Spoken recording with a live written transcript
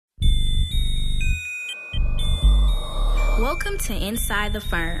Welcome to Inside the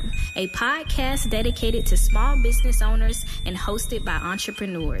Firm, a podcast dedicated to small business owners and hosted by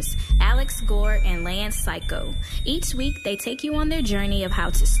entrepreneurs, Alex Gore and Lance Psycho. Each week, they take you on their journey of how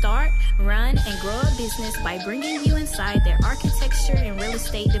to start, run, and grow a business by bringing you inside their architecture and real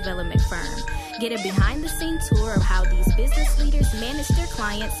estate development firm. Get a behind-the-scenes tour of how these business leaders manage their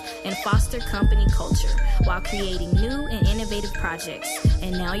clients and foster company culture while creating new and innovative projects.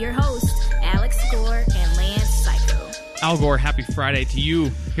 And now your hosts, Alex Gore and Lance Psycho. Al Gore, happy Friday to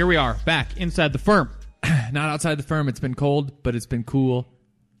you. Here we are, back inside the firm. Not outside the firm. It's been cold, but it's been cool.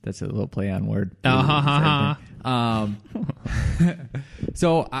 That's a little play on word.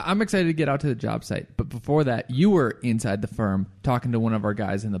 So I'm excited to get out to the job site. But before that, you were inside the firm talking to one of our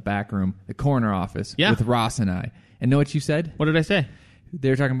guys in the back room, the corner office, with Ross and I. And know what you said? What did I say? They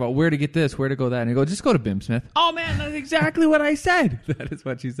were talking about where to get this, where to go that. And you go, just go to BIM Smith. Oh, man, that's exactly what I said. That is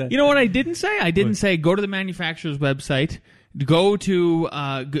what you said. You know what I didn't say? I didn't say go to the manufacturer's website, go to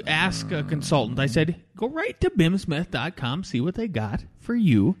ask a consultant. I said go right to bimsmith.com, see what they got for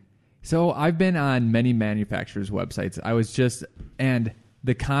you. So I've been on many manufacturers' websites. And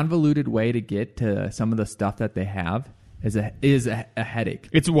the convoluted way to get to some of the stuff that they have is a headache.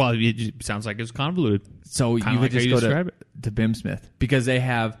 It sounds like it's convoluted. So you could just go to BIM Smith because they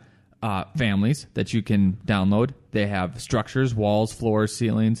have families that you can download. They have structures, walls, floors,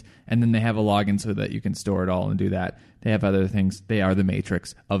 ceilings, and then they have a login so that you can store it all and do that. They have other things. They are the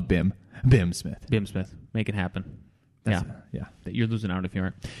matrix of BIM. BIM Smith. BIM Smith. Make it happen. Yeah. You're losing out if you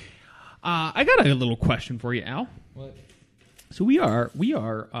aren't. I got a little question for you, Al. What? So we are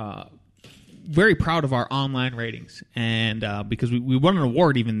very proud of our online ratings, and because we won an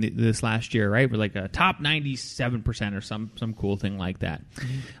award even this last year, right? We're like a top 97% or some cool thing like that.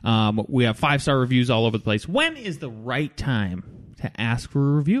 Mm-hmm. We have 5-star reviews all over the place. When is the right time to ask for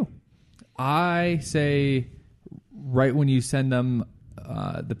a review? I say right when you send them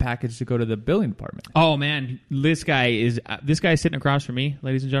the package to go to the billing department. Oh man, this guy is sitting across from me,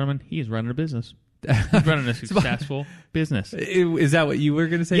 ladies and gentlemen. He is running a business. He's running a successful business. Is that what you were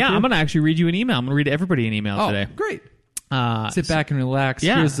going to say? Yeah, too? I'm going to actually read you an email. I'm going to read everybody an email today. Great. Sit back and relax.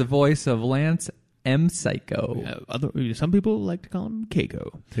 Yeah. Here's the voice of Lance M. Psycho. Some people like to call him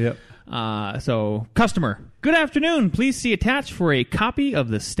Keiko. Yep. So, customer, good afternoon. Please see attached for a copy of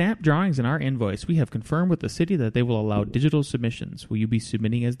the stamp drawings in our invoice. We have confirmed with the city that they will allow digital submissions. Will you be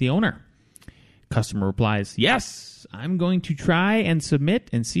submitting as the owner? Customer replies, yes, I'm going to try and submit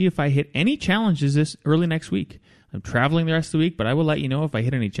and see if I hit any challenges this early next week. I'm traveling the rest of the week, but I will let you know if I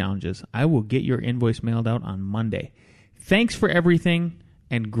hit any challenges. I will get your invoice mailed out on Monday. Thanks for everything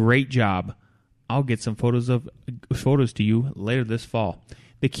and great job. I'll get some photos to you later this fall.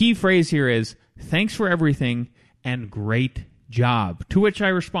 The key phrase here is, thanks for everything and great job. To which I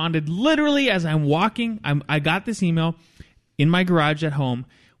responded literally as I'm walking. I got this email in my garage at home.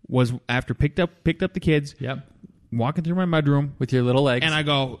 Was after picked up the kids. Yep. Walking through my mudroom with your little legs, and I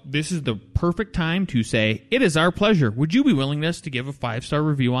go, "This is the perfect time to say it is our pleasure. Would you be willing to give a 5-star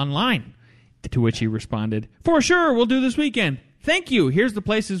review online?" To which he responded, "For sure, we'll do this weekend. Thank you. Here's the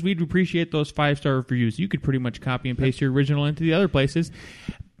places we'd appreciate those 5-star reviews." You could pretty much copy and paste your original into the other places: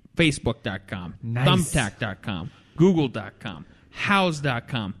 Facebook.com, nice. Thumbtack.com, Google.com,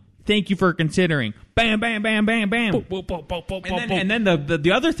 House.com. Thank you for considering. Bam, bam, bam, bam, bam. Boop, boop, boop, boop, boop, and then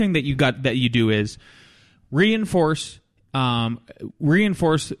the other thing that you do is reinforce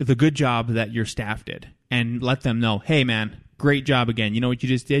the good job that your staff did, and let them know, hey man, great job again. You know what you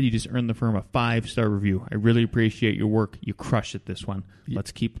just did? You just earned the firm a 5-star review. I really appreciate your work. You crushed it this one.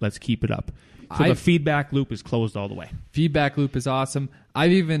 Let's keep it up. So the feedback loop is closed all the way. Feedback loop is awesome.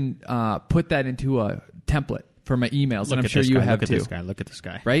 I've even put that into a template for my emails, and I'm sure you have too. Look at this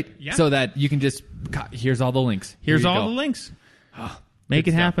guy. Right? Yeah. So that you can just, here's all the links. Here's all the links. Make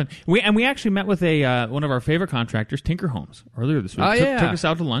it happen. We actually met with one of our favorite contractors, Tinker Homes, earlier this week. Took us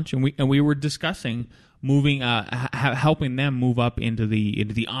out to lunch, and we were discussing moving, helping them move up into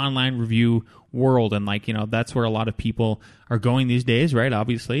the online review world, and that's where a lot of people are going these days, right?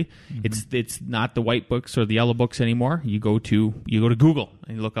 Obviously, it's not the white books or the yellow books anymore. You go to Google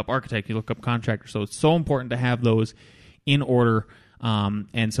and you look up architect, you look up contractor. So it's so important to have those in order.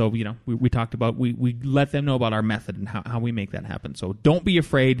 And so we talked about we let them know about our method and how we make that happen. So don't be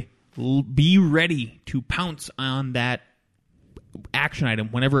afraid. Be ready to pounce on that action item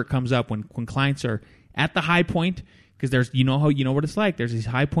whenever it comes up. When clients are at the high point, because there's what it's like. There's these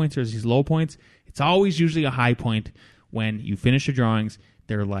high points, there's these low points. It's always usually a high point when you finish your drawings.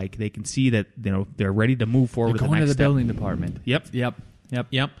 They're like, they can see that they're ready to move forward. They're going to the building department. Yep. They're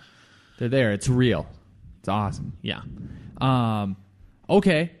there. It's real. It's awesome. Yeah.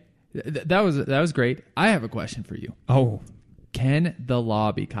 Okay. That was great. I have a question for you. Oh. Can the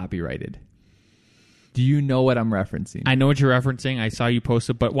law be copyrighted? Do you know what I'm referencing? I know what you're referencing. I saw you post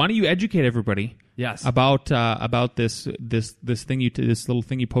it, but why don't you educate everybody? Yes. About this thing this little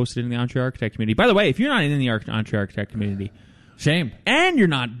thing you posted in the Entre Architect community. By the way, if you're not in the Entre Architect community, shame, and you're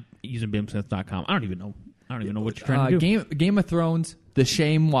not using bimsmith.com, I don't even know what you're trying to do. Game of Thrones, the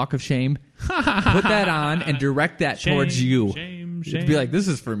shame walk of shame. Put that on and direct that towards you. Shame. Be like, this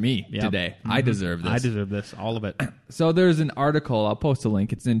is for me today. Mm-hmm. I deserve this. I deserve this. All of it. So there's an article. I'll post a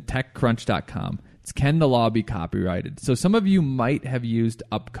link. It's in TechCrunch.com. It's Can the Law Be Copyrighted? So some of you might have used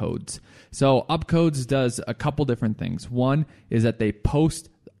Upcodes. So Upcodes does a couple different things. One is that they post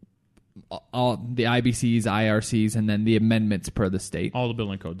all the IBCs, IRCs, and then the amendments per the state. All the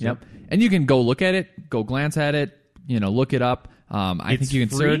building codes. Yep. And you can go look at it, go glance at it, look it up. I think you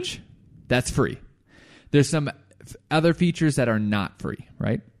can search. That's free. There's some other features that are not free,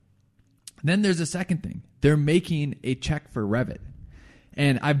 right? Then there's a second thing. They're making a check for Revit.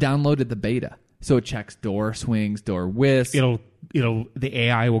 And I've downloaded the beta. So it checks door swings, door widths. The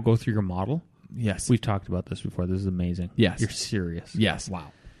AI will go through your model. Yes. We've talked about this before. This is amazing. Yes. You're serious. Yes.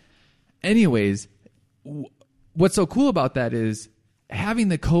 Wow. Anyways, what's so cool about that is having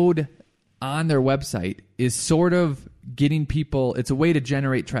the code on their website is sort of getting people, it's a way to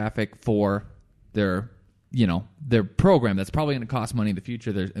generate traffic for their program that's probably going to cost money in the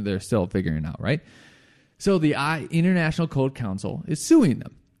future. They're still figuring out, right? So the International Code Council is suing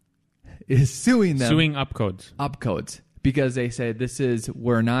them. Suing Upcodes because they say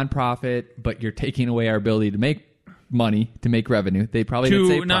we're a nonprofit, but you're taking away our ability to make money, to make revenue. They probably didn't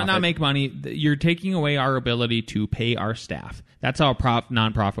say profit. Not make money. You're taking away our ability to pay our staff. That's how a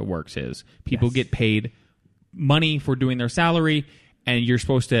nonprofit works. Is people get paid money for doing their salary, and you're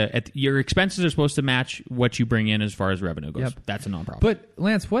supposed to your expenses are supposed to match what you bring in as far as revenue goes. Yep. That's a nonprofit. But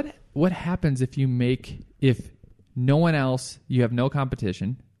Lance, what happens if no one else, you have no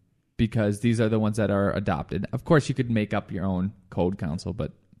competition? Because these are the ones that are adopted. Of course, you could make up your own code council,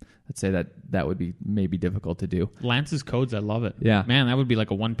 but let's say that would be maybe difficult to do. Lance's codes, I love it. Yeah. Man, that would be like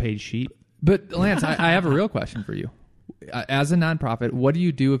a one-page sheet. But Lance, I have a real question for you. As a nonprofit, what do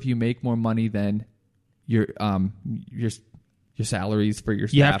you do if you make more money than your salaries for your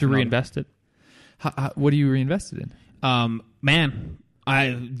staff? You have to reinvest it. What do you reinvest it in?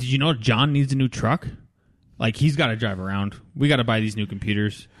 Did you know John needs a new truck? Like, he's got to drive around. We got to buy these new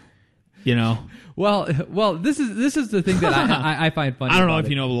computers. Well, this is the thing that I find funny. I don't know if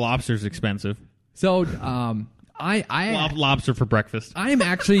you know, lobster's expensive. So, lobster for breakfast. I'm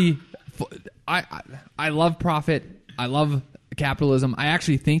actually, I love profit. I love capitalism. I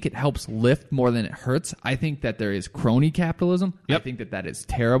actually think it helps lift more than it hurts. I think that there is crony capitalism. Yep. I think that is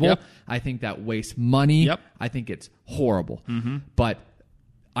terrible. Yep. I think that wastes money. Yep. I think it's horrible. Mm-hmm. But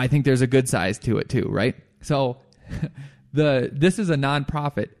I think there's a good side to it too, right? So, this is a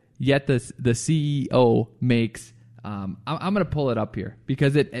nonprofit. Yet the CEO makes. I'm going to pull it up here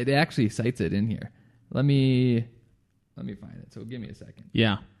because it actually cites it in here. Let me find it. So give me a second.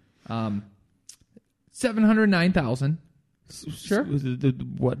 Yeah. $709,000. Sure.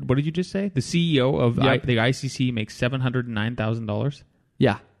 What did you just say? The CEO of the ICC makes $709,000.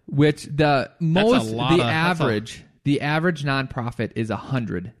 Yeah. Which the average nonprofit is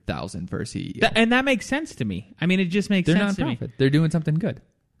 $100,000 for a CEO. And that makes sense to me. I mean, it just makes sense to me. They're doing something good.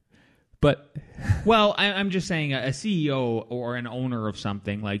 But well, I'm just saying a CEO or an owner of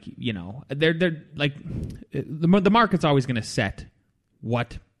something, like, they're like the market's always going to set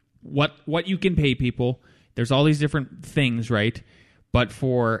what you can pay people. There's all these different things, right? But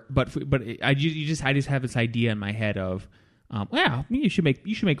I just have this idea in my head of you should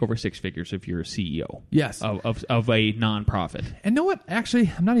make over six figures if you're a CEO. Yes. Of a nonprofit. And know what?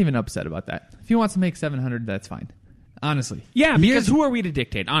 Actually, I'm not even upset about that. If he wants to make $700, that's fine. Honestly. Yeah, because who are we to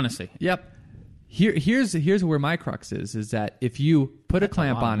dictate, honestly? Yep. Here's where my crux is that if you put a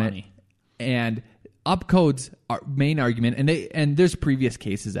clamp on it, and Upcode's main argument, and there's previous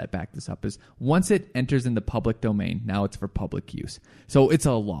cases that back this up, is once it enters in the public domain, now it's for public use. So it's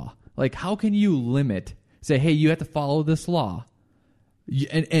a law. Like, how can you say, hey, you have to follow this law,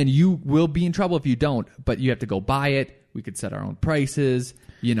 and you will be in trouble if you don't, but you have to go buy it. We could set our own prices.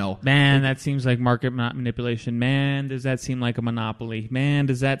 Man, that seems like market manipulation. Man, does that seem like a monopoly? Man,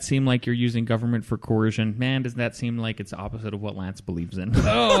 does that seem like you're using government for coercion? Man, does that seem like it's opposite of what Lance believes in?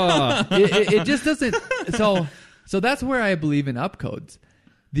 It just doesn't. So that's where I believe in Upcodes.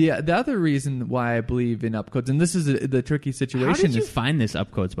 The other reason why I believe in Upcodes, and this is the tricky situation. How did you find this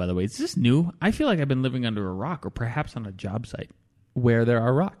Upcodes, by the way? Is this new? I feel like I've been living under a rock, or perhaps on a job site where there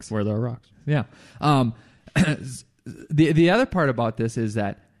are rocks. Where there are rocks. Yeah. The other part about this is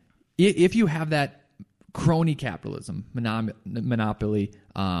that if you have that crony capitalism, monopoly,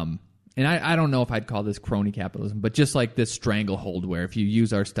 and I don't know if I'd call this crony capitalism, but just like this stranglehold where if you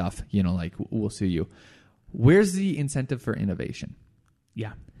use our stuff, like we'll sue you. Where's the incentive for innovation?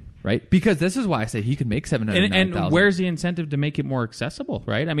 Yeah. Right? Because this is why I say he could make $709,000. And where's the incentive to make it more accessible,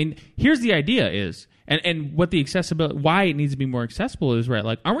 right? I mean, here's the idea is, and what the accessibility, why it needs to be more accessible is, right,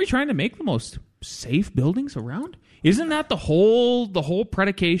 like, aren't we trying to make the most safe buildings around? Isn't that the whole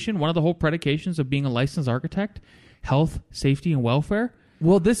predication, one of the whole predications of being a licensed architect? Health, safety, and welfare?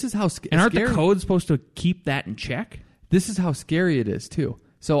 Well, this is how and aren't the codes supposed to keep that in check? This is how scary it is, too.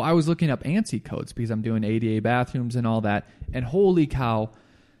 So I was looking up ANSI codes because I'm doing ADA bathrooms and all that, and holy cow,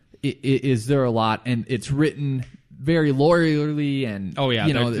 is there a lot, and it's written very lawyerly, and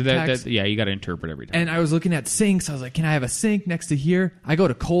you got to interpret every time. And I was looking at sinks. I was like, can I have a sink next to here? I go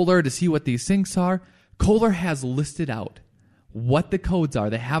to Kohler to see what these sinks are. Kohler has listed out what the codes are.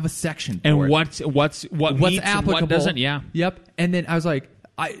 They have a section for and it. what's applicable, what doesn't. Yeah. Yep. And then I was like,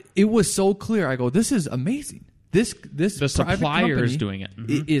 it was so clear. I go, this is amazing. This the supplier is doing it.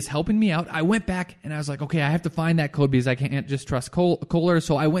 Mm-hmm. Is helping me out. I went back and I was like, okay, I have to find that code because I can't just trust Kohler.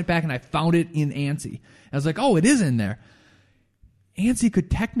 So I went back and I found it in ANSI. I was like, oh, it is in there. ANSI could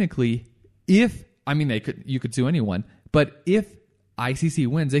technically, you could sue anyone, but if ICC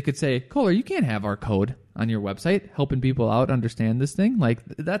wins, they could say, Kohler, you can't have our code on your website helping people out understand this thing. Like,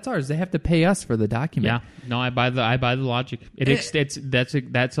 that's ours. They have to pay us for the document. Yeah. No, I buy the logic.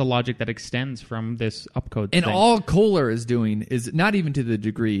 That's a logic that extends from this Upcodes and thing. all Kohler is doing is not even to the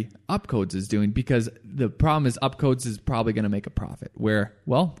degree Upcodes is doing, because the problem is Upcodes is probably going to make a profit where,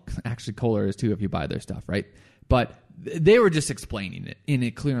 well, actually Kohler is too if you buy their stuff, right? But they were just explaining it in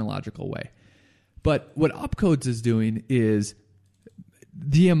a clear and logical way. But what Upcodes is doing is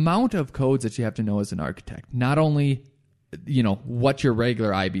the amount of codes that you have to know as an architect, not only, what your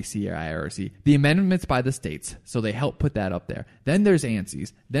regular IBC or IRC, the amendments by the states, so they help put that up there. Then there's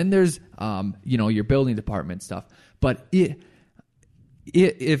ANSIs. Then there's, your building department stuff. But if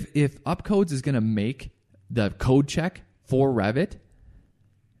Upcodes is going to make the code check for Revit,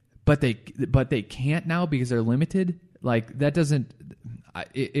 but they can't now because they're limited, like, that doesn't.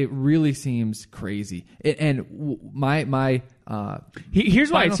 It really seems crazy. Here's why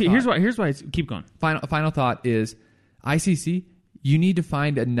it's keep going. Final thought is ICC. You need to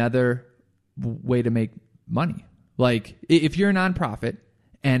find another way to make money. Like, if you're a nonprofit,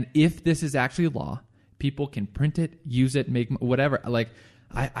 and if this is actually law, people can print it, use it, make whatever. Like,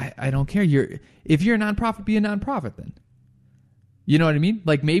 I don't care. If you're a nonprofit, be a nonprofit then. You know what I mean?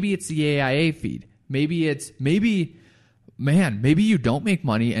 Like, maybe it's the AIA feed. Maybe you don't make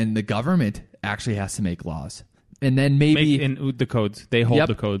money and the government actually has to make laws. And then maybe the codes, they hold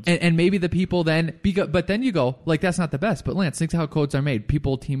the codes. And maybe the people then, but then you go, like, that's not the best. But Lance, think how codes are made.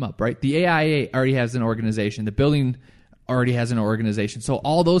 People team up, right? The AIA already has an organization. The building already has an organization. So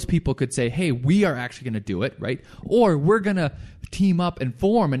all those people could say, hey, we are actually going to do it, right? Or we're going to team up and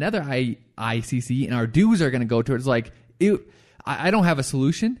form another ICC and our dues are going to go to it. It's like, I don't have a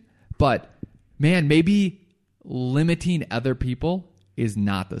solution, but man, maybe limiting other people is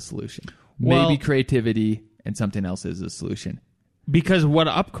not the solution. Maybe creativity and something else is the solution. Because what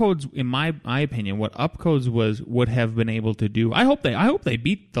Upcodes, in my opinion, what Upcodes would have been able to do, I hope they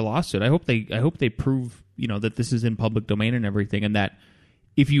beat the lawsuit. I hope they prove, that this is in public domain and everything, and that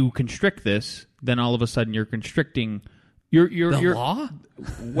if you constrict this, then all of a sudden you're constricting your law.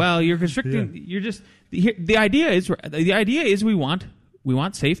 Well, you're constricting. Yeah. You're just the idea is we want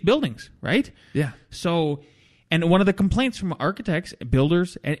safe buildings, right? Yeah. So. And one of the complaints from architects,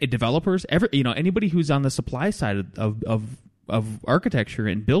 builders, and developers, anybody who's on the supply side of architecture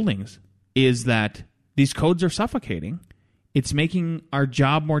and buildings, is that these codes are suffocating. It's making our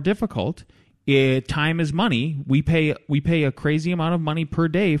job more difficult. Time is money. We pay a crazy amount of money per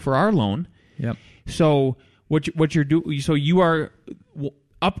day for our loan. Yep. So what you're doing? So you are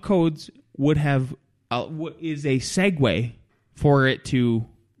Upcodes would have is a segue for it to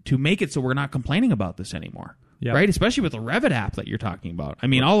make it so we're not complaining about this anymore. Yep. Right? Especially with the Revit app that you're talking about. I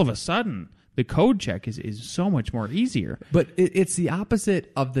mean, all of a sudden, the code check is so much more easier. But it's the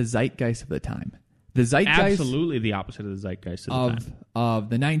opposite of the zeitgeist of the time. The zeitgeist... Absolutely the opposite of the zeitgeist of the time.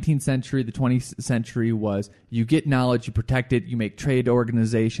 Of the 19th century, the 20th century was you get knowledge, you protect it, you make trade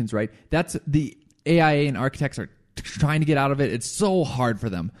organizations, right? That's the AIA and architects are trying to get out of it. It's so hard for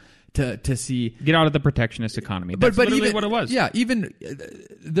them to see... Get out of the protectionist economy. That's literally even, what it was. Yeah, even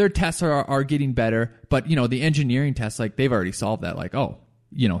their tests are getting better, but, the engineering tests, like, they've already solved that. Like, oh,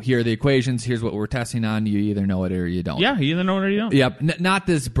 here are the equations. Here's what we're testing on. You either know it or you don't. Yeah, you either know it or you don't. Yep. Not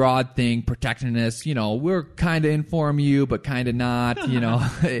this broad thing, protectionist. We're kind of inform you, but kind of not.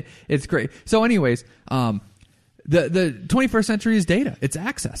 It's great. So, anyways, the 21st century is data. It's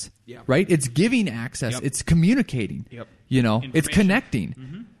access. Yep. Right. It's giving access. Yep. It's communicating. Yep. It's connecting.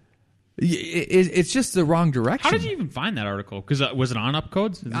 Mm-hmm. It's just the wrong direction. How did you even find that article? Because was it on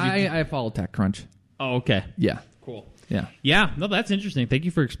Upcodes? I follow TechCrunch. Oh, okay. Yeah. Cool. Yeah. Yeah. No, that's interesting. Thank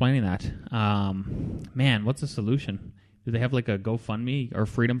you for explaining that. Man, what's the solution? Do they have like a GoFundMe or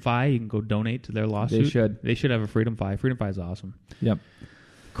Freedom Fi? You can go donate to their lawsuit. They should have a Freedom Fi. Freedom Fi is awesome. Yep.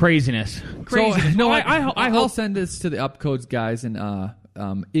 Craziness. So, no, I'll send this to the Upcodes guys, and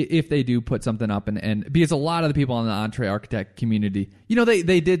if they do put something up, and because a lot of the people in the Entre Architect community,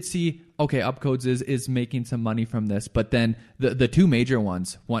 they did see, okay, Upcodes is making some money from this, but then the two major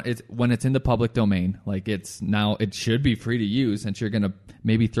ones, when it's in the public domain, like it should be free to use, and you're gonna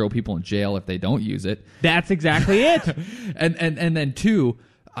maybe throw people in jail if they don't use it. That's exactly it. and then two,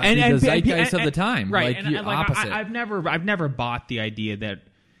 the zeitgeist of the time, right? Like opposite. I've never bought the idea that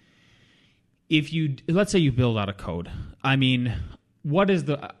if let's say you build out a code, I mean, what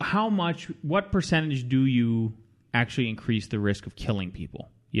percentage do you actually increase the risk of killing people,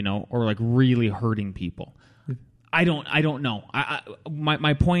 or like really hurting people? I don't know.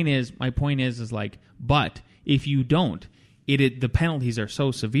 My point is like, but if you don't, the penalties are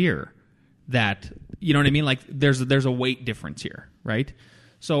so severe that, you know what I mean? Like there's a weight difference here, right?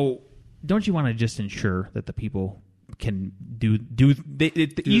 So don't you want to just ensure that the people can do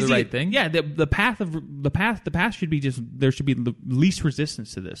the right thing? Yeah, the path should be there should be the least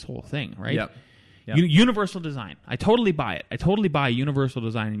resistance to this whole thing, right? Yep. Universal design. I totally buy it. I totally buy universal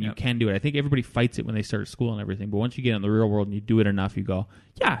design, and you can do it. I think everybody fights it when they start school and everything, but once you get in the real world and you do it enough, you go,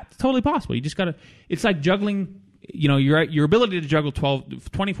 yeah, it's totally possible. You just got to. It's like juggling. Your ability to juggle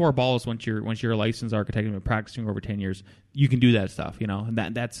 24 balls once you're a licensed architect and been practicing over 10 years. You can do that stuff. And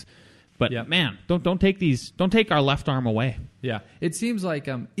that's. But man, don't take our left arm away. Yeah, it seems like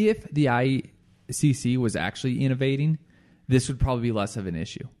if the ICC was actually innovating, this would probably be less of an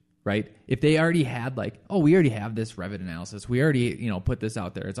issue, right? If they already had we already have this Revit analysis, we already put this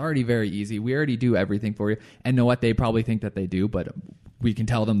out there. It's already very easy. We already do everything for you, and know what? They probably think that they do, but we can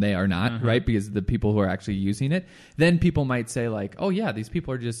tell them they are not, right? Because the people who are actually using it, then people might say like, oh yeah, these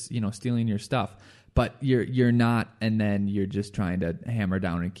people are just stealing your stuff. But you're not, and then you're just trying to hammer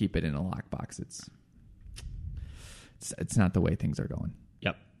down and keep it in a lockbox. It's not the way things are going.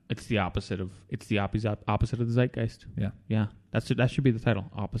 Yep, it's the opposite of the zeitgeist. Yeah. That should be the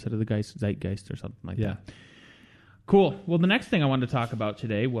title, opposite of the zeitgeist or something like that. Cool. Well, the next thing I wanted to talk about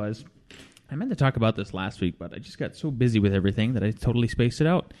today was, I meant to talk about this last week, but I just got so busy with everything that I totally spaced it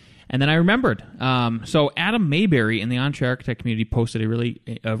out. And then I remembered. So Adam Mayberry in the Entre Architect community posted a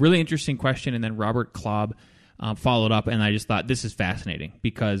really interesting question, and then Robert Klobb followed up, and I just thought this is fascinating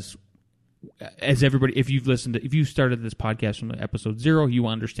because, as everybody, if you started this podcast from episode 0, you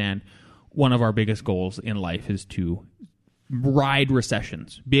understand one of our biggest goals in life is to ride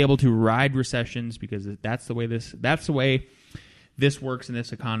recessions, be able to ride recessions, because that's the way this works in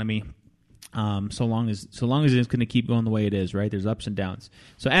this economy. So long as it's going to keep going the way it is, right? There's ups and downs.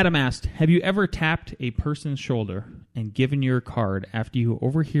 So Adam asked, have you ever tapped a person's shoulder and given your card after you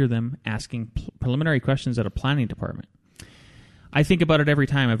overhear them asking preliminary questions at a planning department? I think about it every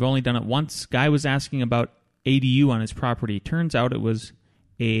time. I've only done it once. Guy was asking about ADU on his property. Turns out it was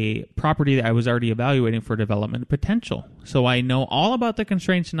a property that I was already evaluating for development potential. So I know all about the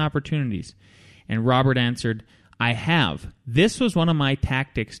constraints and opportunities. And Robert answered, I have. This was one of my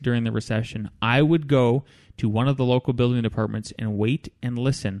tactics during the recession. I would go to one of the local building departments and wait and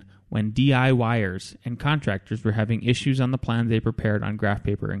listen when DIYers and contractors were having issues on the plans they prepared on graph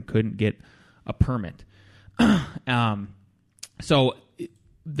paper and couldn't get a permit. So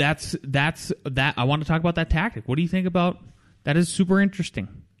that's that. I want to talk about that tactic. What do you think about that? Is super interesting.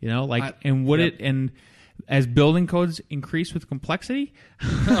 And as building codes increase with complexity,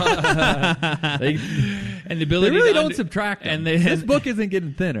 and the ability they really don't subtract them. And this book isn't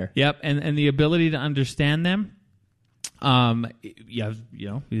getting thinner. Yep, and the ability to understand them,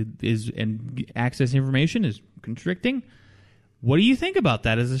 is and access information is constricting. What do you think about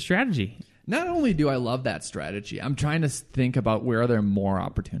that as a strategy? Not only do I love that strategy, I'm trying to think about where are there more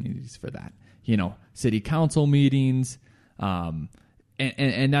opportunities for that. City council meetings.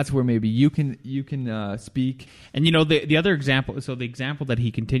 And that's where maybe you can speak. And the other example. So the example that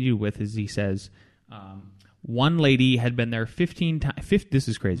he continued with is he says, one lady had been there 15 times. This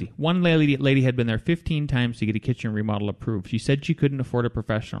is crazy. One lady had been there 15 times to get a kitchen remodel approved. She said she couldn't afford a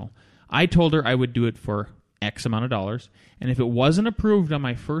professional. I told her I would do it for X amount of dollars. And if it wasn't approved on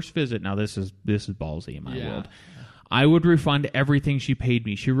my first visit, now this is ballsy in my world, I would refund everything she paid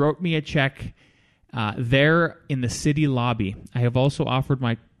me. She wrote me a check there in the city lobby. I have also offered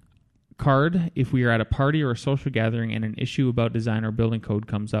my card if we are at a party or a social gathering and an issue about design or building code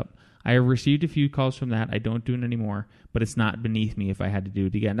comes up. I have received a few calls from that. I don't do it anymore, but it's not beneath me if I had to do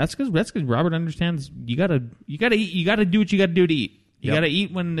it again. That's because Robert understands you gotta eat. You gotta do what you gotta do to eat. You gotta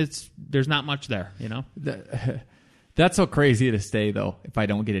eat when there's not much there. You know. That's so crazy to say though. If I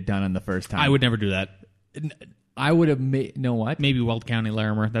don't get it done on the first time, I would never do that. I would have made. Know what? Maybe Weld County,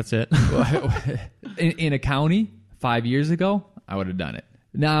 Larimer. That's it. in a county 5 years ago, I would have done it.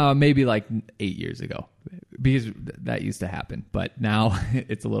 No, maybe like 8 years ago, because that used to happen. But now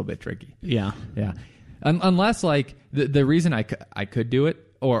it's a little bit tricky. Yeah. Unless like the reason I could do it,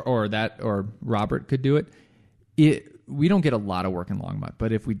 or Robert could do it. We don't get a lot of work in Longmont,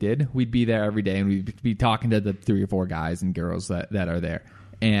 but if we did, we'd be there every day, and we'd be talking to the 3 or 4 guys and girls that are there.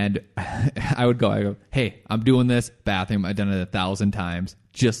 And I would go, hey, I'm doing this bathroom. I've done it 1,000 times.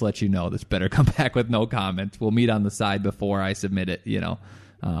 Just let you know, this better come back with no comments. We'll meet on the side before I submit it, you know.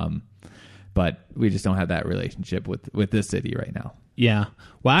 But we just don't have that relationship with this city right now. Yeah.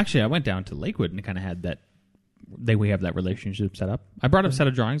 Well, actually, I went down to Lakewood and kind of had that. We have that relationship set up. I brought up a set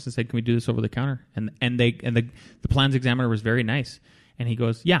of drawings and said, "Can we do this over the counter?" And the plans examiner was very nice, and he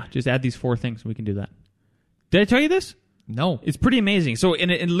goes, "Yeah, just add these 4 things, and we can do that." Did I tell you this? No. It's pretty amazing. So,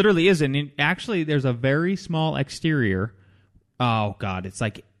 and it literally is, and actually, there's a very small exterior. Oh God, it's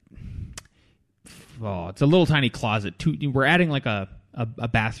like, it's a little tiny closet. We're adding like a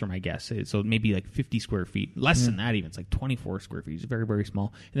bathroom, I guess. So maybe like 50 square feet. Less than that even. It's like 24 square feet. It's very, very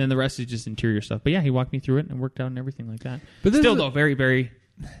small. And then the rest is just interior stuff. But yeah, he walked me through it and worked out and everything like that. But still, though, very, very...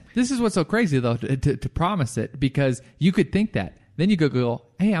 This is what's so crazy, though, to promise it, because you could think that. Then you could go,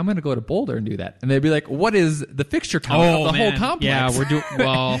 hey, I'm going to go to Boulder and do that. And they'd be like, what is the fixture count of the whole complex? Yeah, we're doing...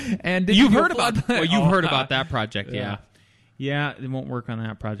 Well, and you've heard about that project, yeah. Yeah, it won't work on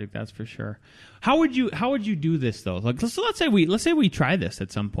that project. That's for sure. How would you do this though? Like, so let's say we try this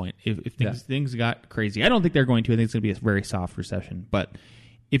at some point. If things got crazy, I don't think they're going to. I think it's going to be a very soft recession. But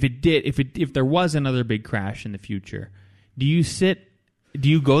if it did, if there was another big crash in the future, do you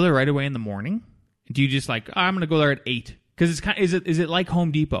go there right away in the morning? Do you just like, I'm going to go there at 8? Because it's is it like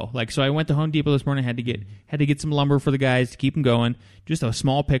Home Depot? Like, so I went to Home Depot this morning. Had to get some lumber for the guys to keep them going. Just a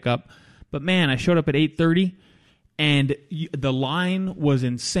small pickup. But man, I showed up at 8:30. And the line was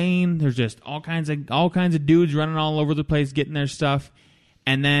insane. There's just all kinds of dudes running all over the place getting their stuff.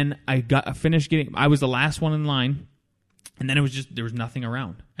 And then I was the last one in line. And then there was nothing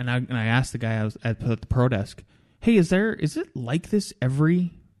around. And I asked the guy I was at the pro desk, "Hey, is it like this every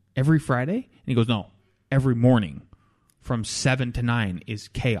Friday?" And he goes, "No, every morning from 7 to 9 is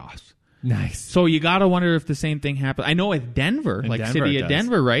chaos." Nice. So you got to wonder if the same thing happened. I know with Denver, City of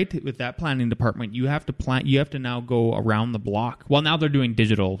Denver, right? With that planning department, you have to now go around the block. Well, now they're doing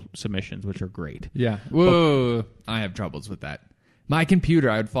digital submissions, which are great. Yeah. Whoa. I have troubles with that. My computer,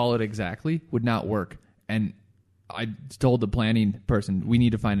 I would follow it exactly, would not work. And I told the planning person, we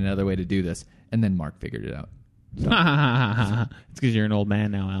need to find another way to do this. And then Mark figured it out. So. It's because you're an old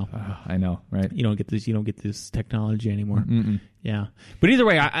man now, Al. I know, right? You don't get this technology anymore. Mm-mm. Yeah, but either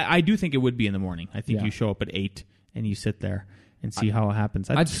way, I do think it would be in the morning. I think you show up at 8 and you sit there and see how it happens.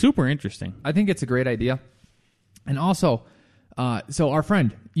 That's super interesting. I think it's a great idea. And also, so our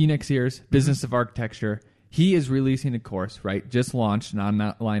friend Enoch Sears, Business of Architecture, he is releasing a course, right? Just launched an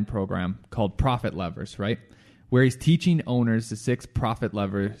online program called Profit Levers, right? Where he's teaching owners the 6 profit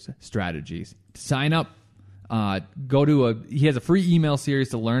levers strategies. To sign up. He has a free email series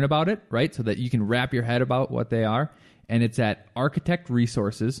to learn about it, right? So that you can wrap your head about what they are. And it's at Architect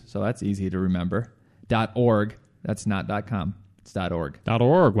Resources, so that's easy to remember, .org. That's not .com. It's .org.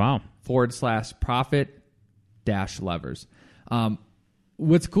 .org, wow. /profit-levers.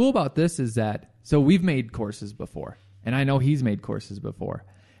 What's cool about this is that, so we've made courses before, and I know he's made courses before.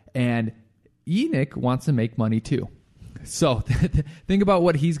 And Enoch wants to make money too. So think about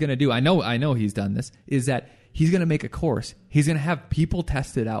what he's going to do. I know he's done this, is that he's going to make a course. He's going to have people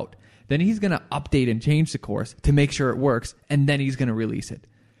test it out. Then he's going to update and change the course to make sure it works, and then he's going to release it.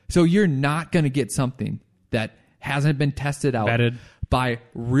 So you're not going to get something that hasn't been tested out by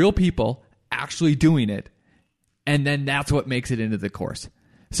real people actually doing it, and then that's what makes it into the course.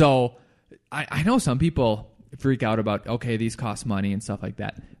 So I know some people freak out about, okay, these cost money and stuff like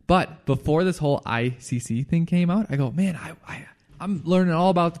that. But before this whole ICC thing came out, I go, man, I'm learning all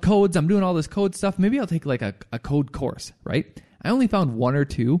about the codes. I'm doing all this code stuff. Maybe I'll take like a code course, right? I only found 1 or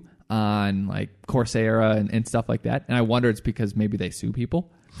 2 on like Coursera and stuff like that. And I wonder it's because maybe they sue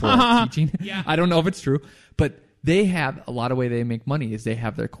people. for teaching. Yeah. I don't know if it's true, but they have a lot of way they make money is they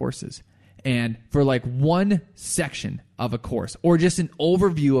have their courses. And for like one section of a course or just an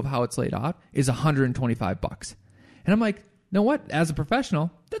overview of how it's laid out is $125. And I'm like, you know what? As a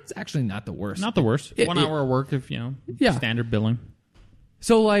professional, that's actually not the worst. Not the worst. 1 hour of work if, standard billing.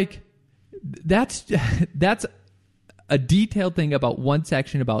 So like that's a detailed thing about one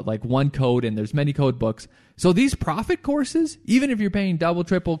section about like one code, and there's many code books. So these profit courses, even if you're paying double,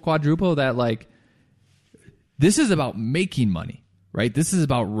 triple, quadruple that, like, this is about making money, right? This is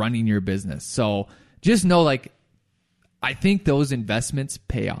about running your business. So just know, like, I think those investments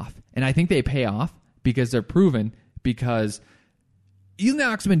pay off. And I think they pay off because they're proven, because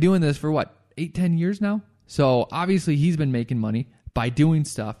Enoch's been doing this for 8-10 years now? So obviously he's been making money by doing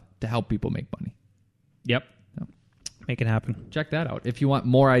stuff to help people make money. Yep. Make it happen. Check that out if you want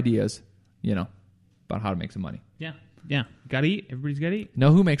more ideas, about how to make some money. Yeah. Got to eat. Everybody's got to eat.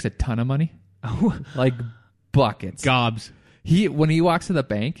 Know who makes a ton of money? Like buckets. Gobs. When he walks to the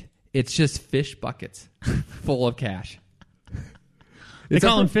bank, it's just fish buckets full of cash. They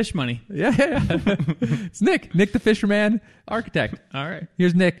call him fish money. Yeah. It's Nick the fisherman architect. All right.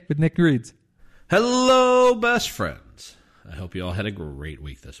 Here's Nick with Nick Reads. Hello, best friends. I hope you all had a great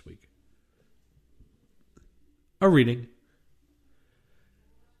week this week. A reading.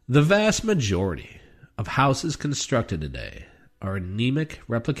 The vast majority of houses constructed today are anemic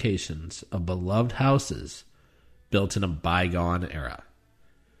replications of beloved houses built in a bygone era.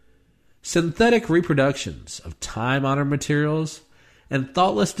 Synthetic reproductions of time-honored materials and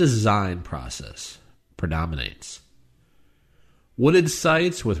thoughtless design process predominates. Wooded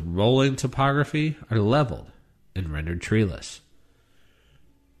sites with rolling topography are leveled and rendered treeless.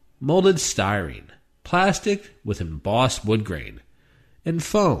 Molded styrene, plastic with embossed wood grain, and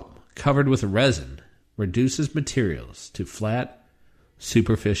foam covered with resin reduces materials to flat,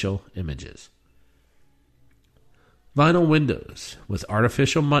 superficial images. Vinyl windows with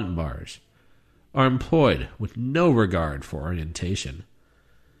artificial mutton bars are employed with no regard for orientation.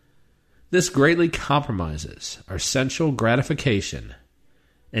 This greatly compromises our sensual gratification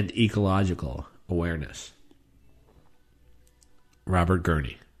and ecological awareness. Robert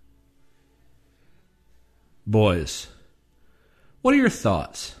Gurney. Boys, what are your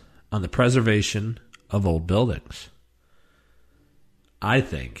thoughts on the preservation of old buildings? I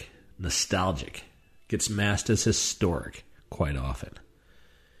think nostalgic gets masked as historic quite often.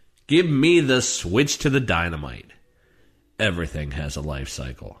 Give me the switch to the dynamite. Everything has a life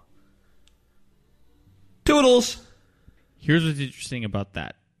cycle. Toodles! Here's what's interesting about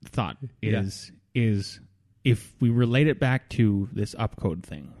that thought is if we relate it back to this upcode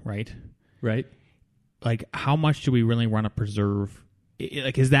thing, right? Right. Like, how much do we really want to preserve?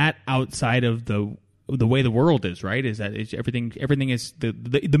 Like, is that outside of the way the world is, right? Is that everything is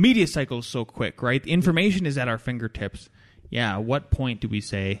the media cycle is so quick, right? The information is at our fingertips. Yeah. At what point do we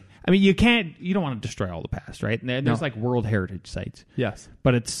say? I mean, you don't want to destroy all the past, right? And there's like World Heritage sites. Yes.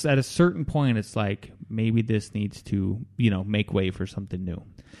 But it's at a certain point, it's like maybe this needs to, make way for something new.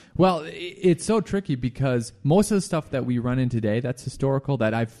 Well, it's so tricky because most of the stuff that we run in today that's historical,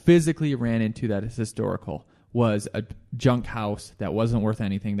 that I physically ran into that is historical, was a junk house that wasn't worth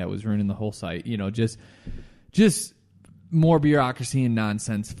anything, that was ruining the whole site. Just more bureaucracy and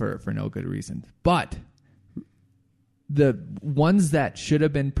nonsense for no good reason. But the ones that should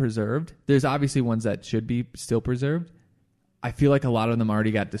have been preserved, there's obviously ones that should be still preserved. I feel like a lot of them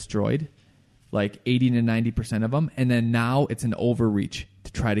already got destroyed, like 80 to 90% of them. And then now it's an overreach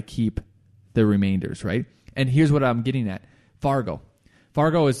to try to keep the remainders, right? And here's what I'm getting at. Fargo.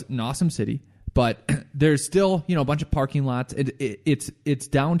 Fargo is an awesome city, but there's still, a bunch of parking lots. It's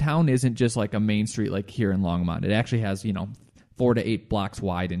downtown isn't just like a main street like here in Longmont. It actually has, 4 to 8 blocks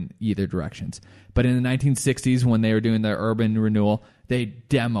wide in either directions. But in the 1960s, when they were doing their urban renewal, they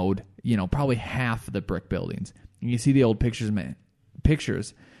demoed, probably half of the brick buildings. And you see the old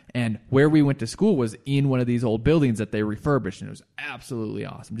pictures. And where we went to school was in one of these old buildings that they refurbished, and it was absolutely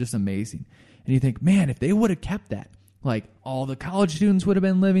awesome, just amazing. And you think, man, if they would have kept that, like all the college students would have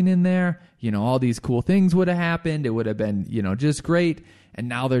been living in there, all these cool things would have happened. It would have been, just great. And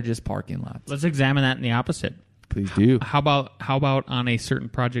now they're just parking lots. Let's examine that in the opposite. Please do. How about on a certain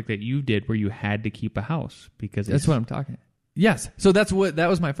project that you did where you had to keep a house because that's what I'm talking. Yes. So that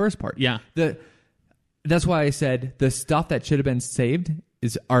was my first part. Yeah. That's why I said the stuff that should have been saved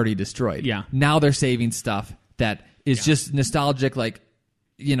is already destroyed. Yeah. Now they're saving stuff that is just nostalgic. Like,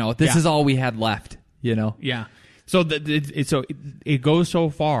 this is all we had left. Yeah. So it goes so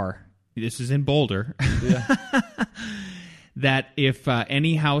far. This is in Boulder. Yeah. That if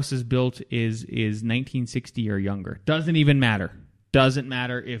any house is built is 1960 or younger, doesn't even matter. Doesn't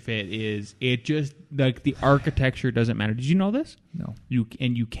matter if it is. It just like the architecture doesn't matter. Did you know this? No. You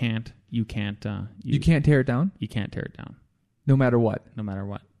can't tear it down. You can't tear it down. No matter what.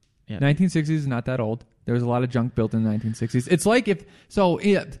 Yeah. 1960s is not that old. There was a lot of junk built in the 1960s. It's like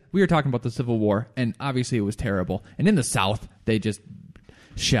we were talking about the Civil War, and obviously it was terrible. And in the South, they just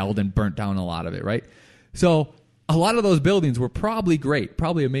shelled and burnt down a lot of it, right? So a lot of those buildings were probably great,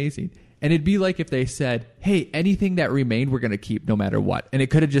 probably amazing. And it'd be like if they said, hey, anything that remained, we're going to keep no matter what. And it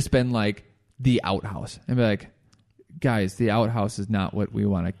could have just been like the outhouse. And be like, guys, the outhouse is not what we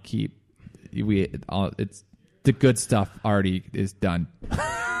want to keep. It's the good stuff already is done.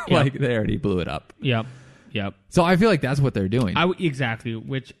 Like they already blew it up. Yep. So I feel like that's what they're doing. Exactly.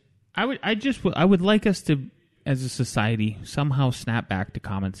 Which I would like us to, as a society, somehow snap back to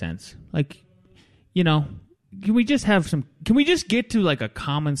common sense. Like, can we just get to like a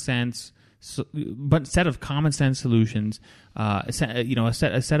common sense, but set of common sense solutions? A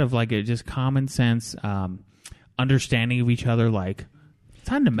set of like just common sense understanding of each other. Like, it's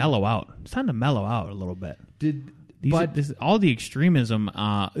time to mellow out. It's time to mellow out a little bit. All the extremism.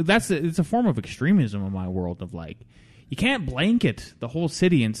 It's a form of extremism in my world. Of like, you can't blanket the whole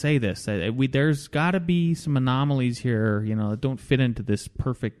city and say this. There's got to be some anomalies here. That don't fit into this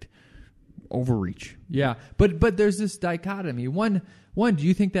perfect overreach. Yeah, but there's this dichotomy. One, do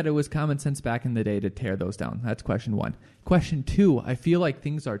you think that it was common sense back in the day to tear those down? That's question one. Question two, I feel like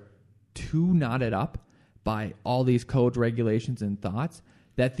things are too knotted up by all these code regulations and thoughts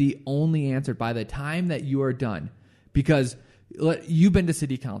that the only answer by the time that you are done, because you've been to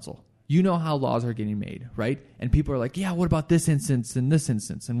city council, you know how laws are getting made, right? And people are like, yeah, what about this instance and this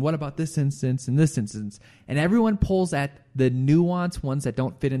instance? And what about this instance and this instance? And everyone pulls at the nuanced ones that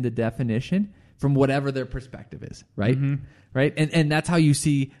don't fit in the definition from whatever their perspective is, right? Mm-hmm. Right? And that's how you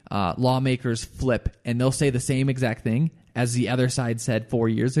see lawmakers flip, and they'll say the same exact thing as the other side said 4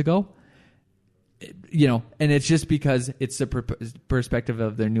 years ago. And it's just because it's the perspective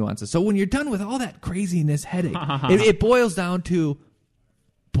of their nuances. So when you're done with all that craziness headache, it boils down to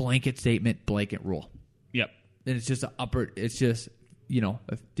blanket statement, blanket rule. Yep. And it's just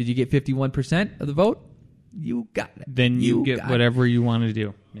did you get 51% of the vote? You got it. Then you get whatever you want to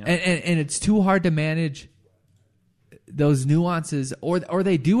do. Yeah. And it's too hard to manage those nuances, or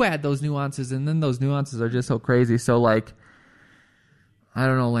they do add those nuances, and then those nuances are just so crazy. So like, I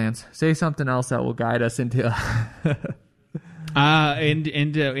don't know, Lance. Say something else that will guide us into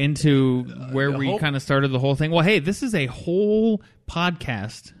into where we kind of started the whole thing. Well, hey, this is a whole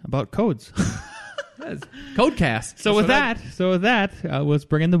podcast about codes. Codecast. So with that, let's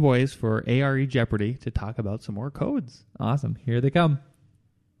bring in the boys for ARE Jeopardy to talk about some more codes. Awesome. Here they come.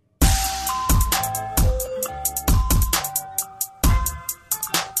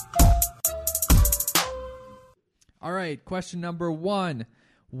 All right, question number 1.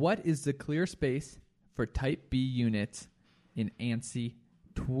 What is the clear space for Type B units in ANSI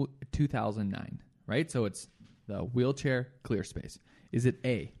 2009? Right? So it's the wheelchair clear space. Is it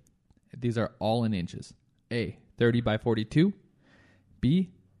A? These are all in inches. A, 30 by 42. B,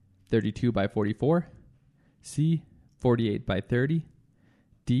 32 by 44. C, 48 by 30.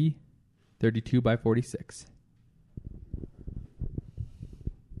 D, 32 by 46.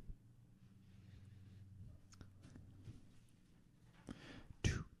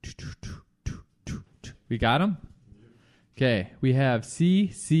 We got them? Okay, we have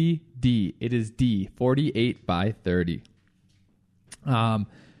C, C, D. It is D, 48 by 30. Oh,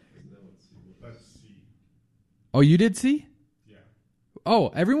 you did C? Yeah.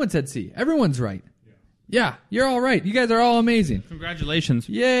 Oh, everyone said C. Everyone's right. Yeah, you're all right. You guys are all amazing. Congratulations.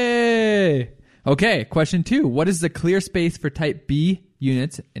 Yay! Okay, question 2. What is the clear space for Type B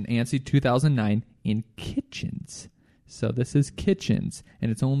units in ANSI 2009 in kitchens? So this is kitchens,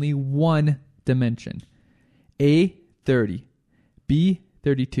 and it's only one dimension. A, 30. B,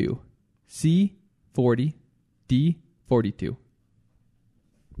 32. C, 40. D, 42.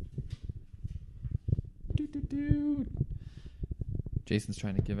 Jason's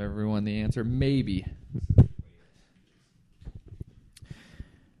trying to give everyone the answer. Maybe.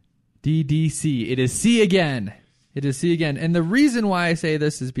 D, D, C. It is C again. It is C again. And the reason why I say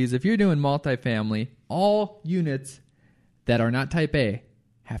this is because if you're doing multifamily, all units that are not Type A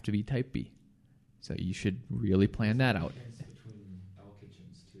have to be Type B. So you should really plan that out.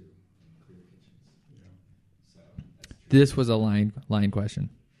 This was a line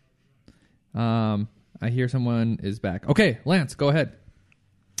question. I hear someone is back. Okay, Lance, go ahead.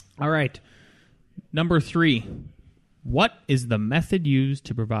 All right. Number 3. What is the method used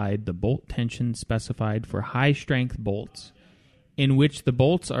to provide the bolt tension specified for high-strength bolts, in which the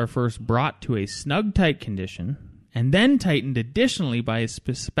bolts are first brought to a snug tight condition and then tightened additionally by a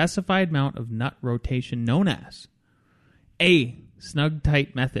specified amount of nut rotation known as A. Snug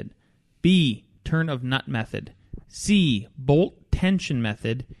tight method, B. Turn of nut method, C. Bolt tension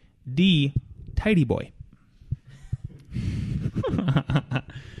method, D. Tighty boy.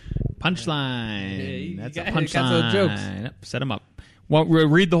 Punchline. That's a punchline. Got some jokes. Yep, set them up. Well,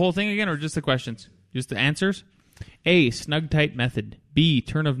 read the whole thing again, or just the questions? Just the answers? A. Snug tight method, B.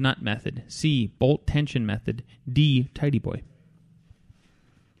 Turn of nut method, C. Bolt tension method, D. Tighty boy.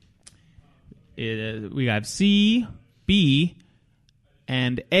 We got C, B,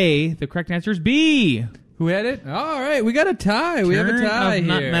 and A. The correct answer is B. Who had it? All right, we got a tie. We have a tie of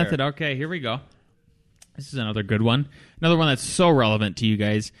nut here. method. Okay, here we go. This is another good one. Another one that's so relevant to you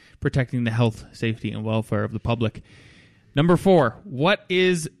guys, protecting the health, safety, and welfare of the public. Number 4. What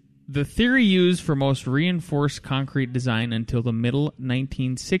is the theory used for most reinforced concrete design until the middle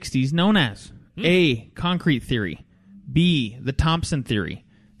 1960s known as? A. Concrete theory, B. The Thompson theory,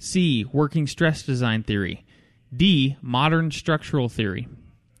 C. Working stress design theory, D. Modern structural theory.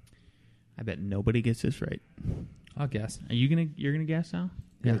 I bet nobody gets this right. I'll guess. You're gonna guess now?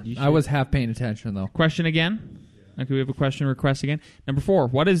 Yeah, I was half paying attention though. Question again. Okay, we have a question request again. Number 4.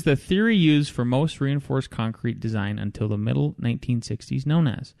 What is the theory used for most reinforced concrete design until the middle 1960s known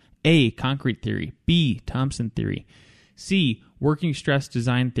as? A. Concrete theory, B. Thompson theory, C. Working stress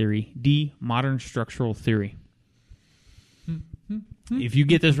design theory, D. Modern structural theory. If you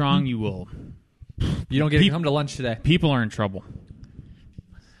get this wrong, you will. You don't get to come to lunch today. People are in trouble.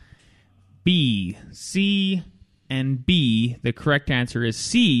 B, C, and B. The correct answer is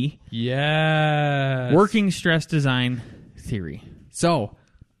C. Yes. Working stress design theory. So,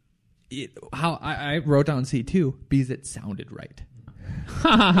 how I wrote down C too because it sounded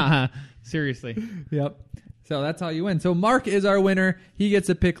right. Seriously. Yep. So that's how you win. So Mark is our winner. He gets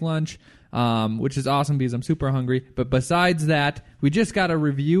a pick lunch, which is awesome because I'm super hungry. But besides that, we just got a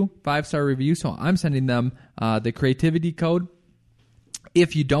review, 5-star review. So I'm sending them the creativity code.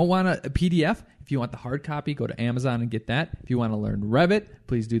 If you don't want a PDF, if you want the hard copy, go to Amazon and get that. If you want to learn Revit,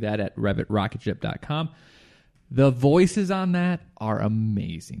 please do that at RevitRocketship.com. The voices on that are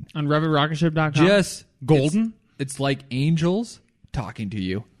amazing. On RevitRocketship.com? Just golden? It's like angels talking to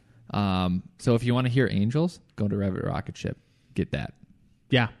you. So if you want to hear angels, go to Revit Rocket Ship. Get that.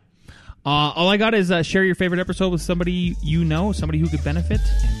 Yeah. All I got is share your favorite episode with somebody you know, somebody who could benefit,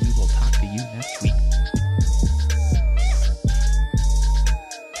 and we will talk to you next week.